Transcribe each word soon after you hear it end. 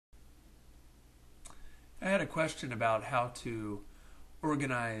I had a question about how to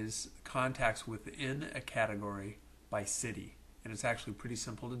organize contacts within a category by city, and it's actually pretty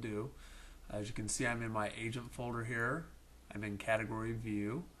simple to do. As you can see, I'm in my agent folder here. I'm in category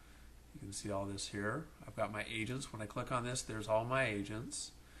view. You can see all this here. I've got my agents. When I click on this, there's all my agents.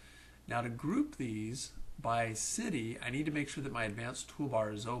 Now to group these by city, I need to make sure that my advanced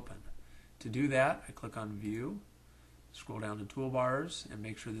toolbar is open. To do that, I click on view, scroll down to toolbars, and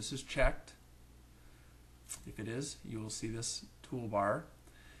make sure this is checked. If it is, you will see this toolbar.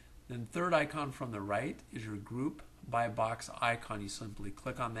 Then third icon from the right is your group by box icon. You simply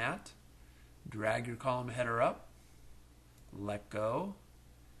click on that, drag your column header up, let go.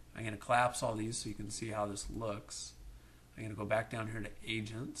 I'm going to collapse all these so you can see how this looks. I'm going to go back down here to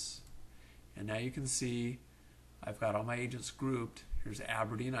agents, and now you can see I've got all my agents grouped. Here's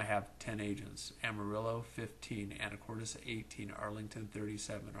Aberdeen, I have 10 agents. Amarillo 15, Anacortes 18, Arlington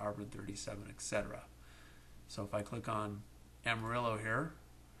 37, Auburn 37, etc. So if I click on Amarillo here,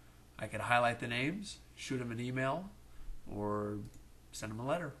 I could highlight the names, shoot them an email, or send them a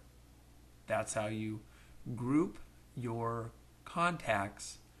letter. That's how you group your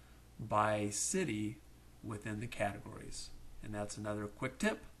contacts by city within the categories. And that's another quick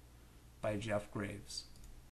tip by Jeff Graves.